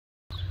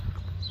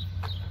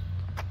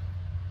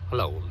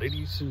Hello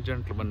ladies and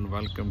gentlemen,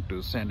 welcome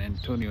to San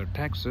Antonio,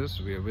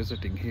 Texas. We are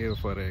visiting here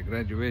for a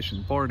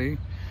graduation party.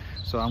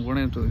 So I'm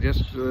going to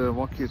just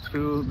walk you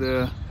through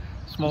the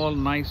small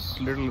nice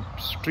little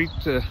street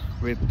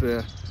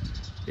with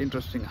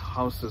interesting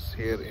houses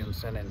here in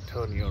San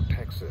Antonio,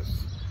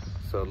 Texas.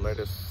 So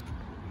let's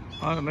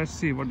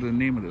see what the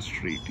name of the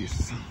street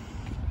is.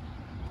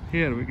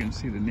 Here we can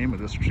see the name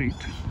of the street.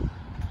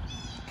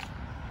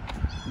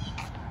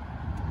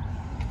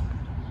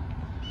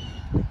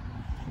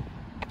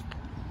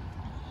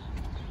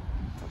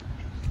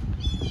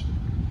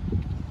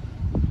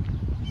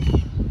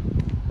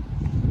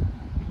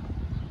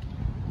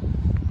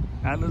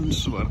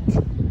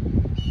 Allensworth.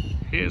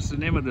 Here's the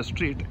name of the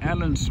street,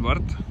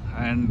 Allensworth,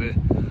 and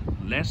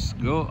let's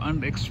go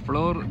and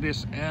explore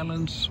this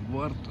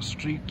Allensworth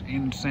street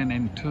in San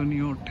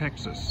Antonio,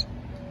 Texas.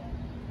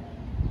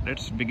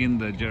 Let's begin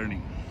the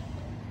journey.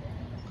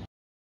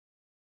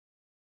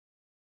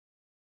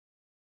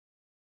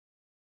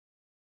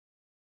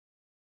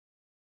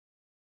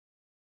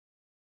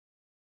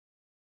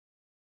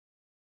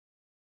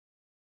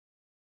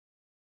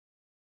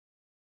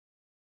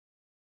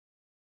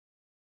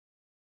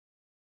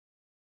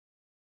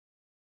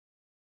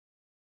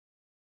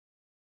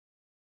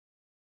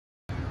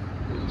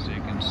 As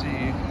you can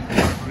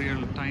see,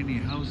 real tiny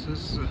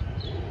houses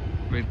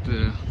with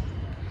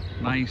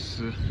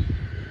nice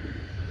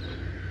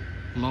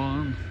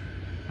lawn,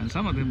 and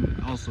some of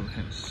them also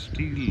have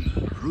steel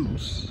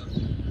roofs.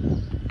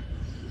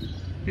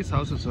 These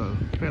houses are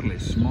fairly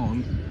small.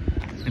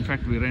 In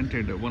fact, we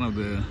rented one of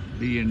the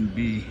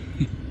B&B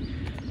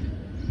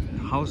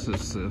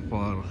houses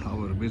for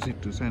our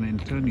visit to San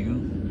Antonio,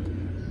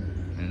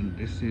 and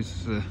this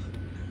is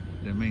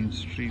the main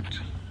street,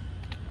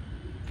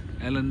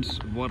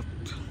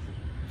 Allensworth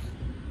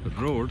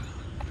Road,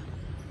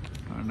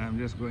 and I'm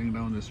just going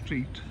down the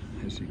street.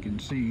 As you can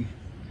see,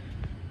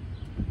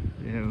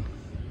 they have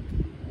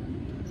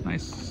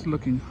nice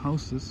looking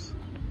houses.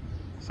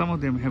 Some of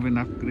them have been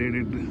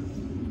upgraded,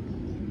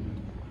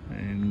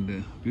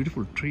 and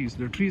beautiful trees.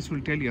 The trees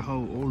will tell you how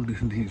old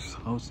these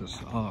houses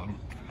are.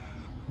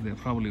 They're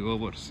probably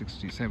over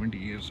 60-70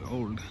 years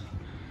old.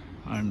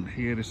 And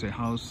here is a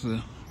house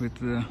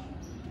with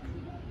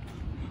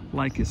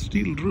like a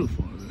steel roof.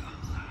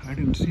 I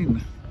didn't see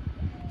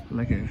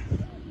like a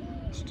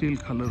steel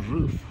color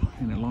roof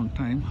in a long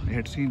time. I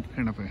had seen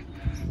kind of a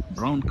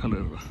brown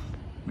color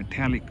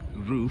metallic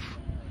roof,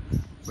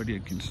 but you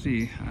can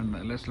see. And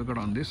let's look at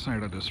on this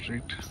side of the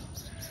street.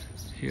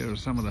 Here are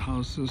some of the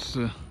houses.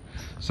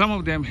 Some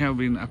of them have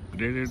been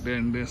upgraded,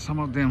 and some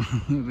of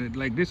them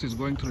like this is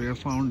going through a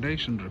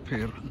foundation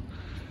repair,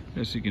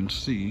 as you can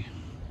see.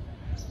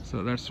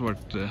 So that's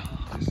what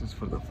this is,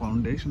 for the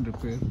foundation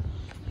repair.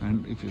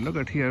 And if you look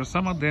at here,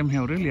 some of them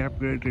have really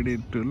upgraded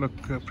it to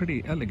look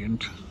pretty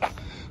elegant,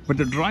 but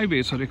the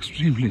driveways are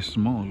extremely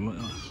small.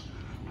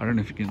 I don't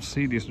know if you can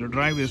see this. The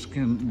driveways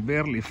can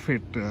barely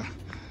fit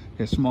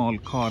a small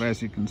car,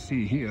 as you can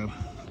see here.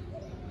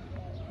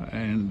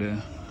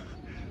 And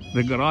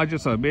the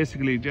garages are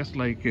basically just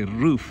like a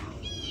roof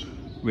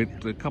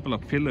with a couple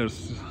of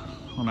pillars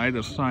on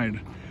either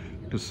side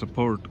to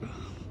support.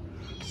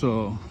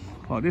 So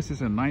this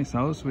is a nice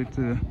house with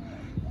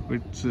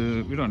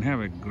we don't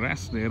have a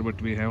grass there,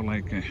 but we have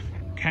like a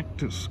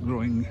cactus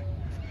growing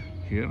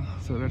here,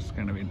 so that's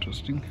kind of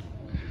interesting.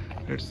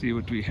 Let's see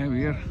what we have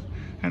here.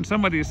 And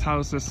some of these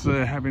houses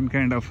have been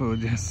kind of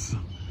just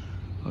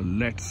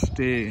let's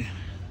stay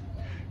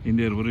in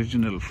their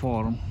original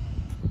form,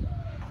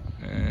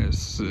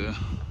 as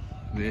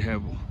they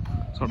have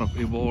sort of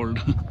evolved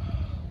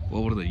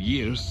over the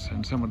years.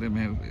 And some of them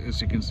have,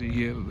 as you can see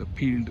here, the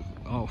peeled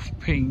off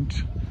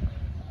paint.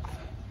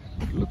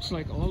 It looks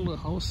like all the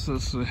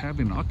houses have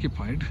been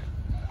occupied.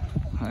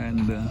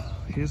 And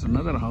here's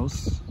another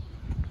house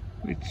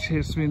which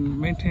has been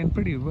maintained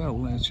pretty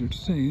well, as you'd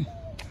say,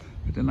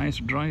 with a nice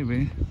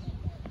driveway.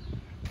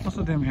 Most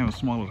of them have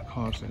smaller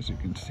cars, as you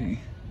can see,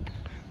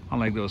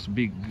 unlike those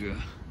big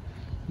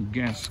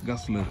gas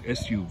guzzler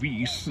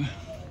SUVs.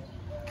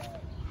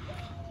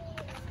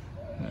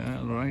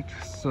 Right,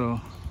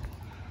 so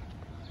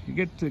you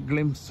get a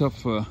glimpse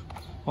of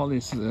all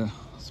these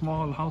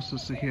small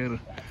houses here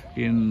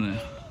in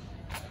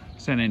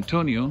San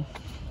Antonio.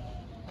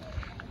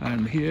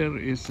 And here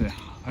is a,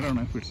 I don't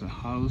know if it's a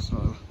house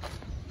or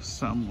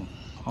some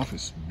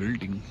office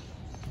building,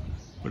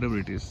 whatever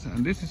it is.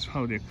 And this is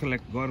how they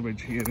collect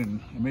garbage here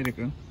in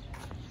America.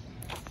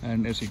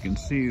 And as you can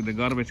see, the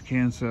garbage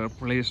cans are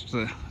placed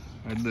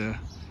at the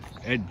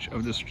edge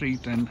of the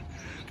street, and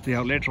they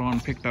are later on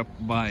picked up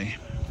by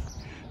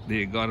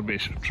the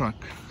garbage truck.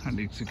 And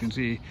as you can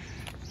see,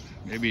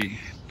 maybe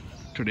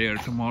today or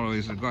tomorrow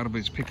is a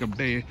garbage pickup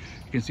day.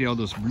 You can see all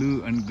those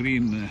blue and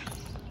green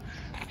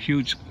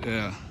huge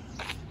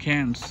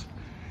cans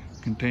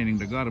containing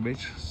the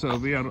garbage. So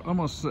we are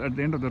almost at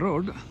the end of the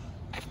road,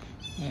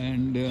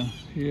 and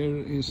here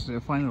is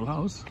the final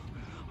house.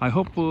 I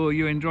hope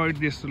you enjoyed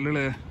this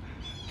little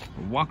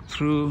walk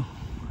through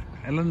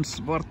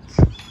Allensworth